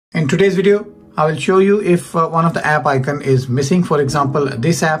today's video, I will show you if one of the app icon is missing. For example,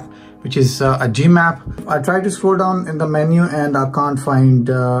 this app, which is a gym app. I try to scroll down in the menu and I can't find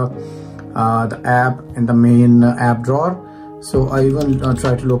the app in the main app drawer. So I even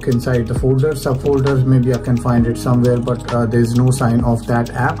try to look inside the folders, subfolders, maybe I can find it somewhere, but there's no sign of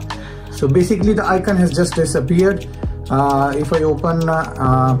that app. So basically the icon has just disappeared. If I open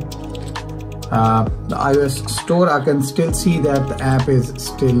the iOS store, I can still see that the app is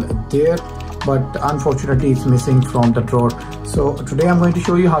still there, but unfortunately it's missing from the drawer. So today I'm going to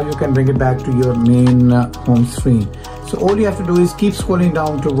show you how you can bring it back to your main home screen. So all you have to do is keep scrolling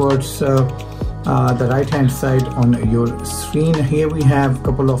down towards the right hand side on your screen. Here we have a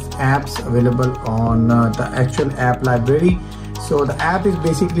couple of apps available on the actual app library. So the app is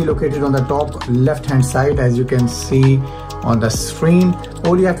basically located on the top left hand side, as you can see on the screen.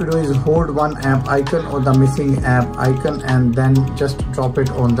 All you have to do is hold one app icon or the missing app icon and then just drop it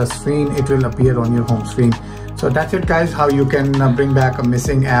on the screen. It will appear on your home screen. So that's it guys, how you can bring back a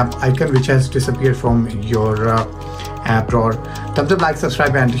missing app icon which has disappeared from your app drawer. Thumbs up, like,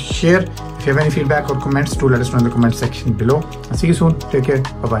 subscribe and share. If you have any feedback or comments, do let us know in the comment section below. I'll see you soon. Take care.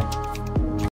 Bye bye.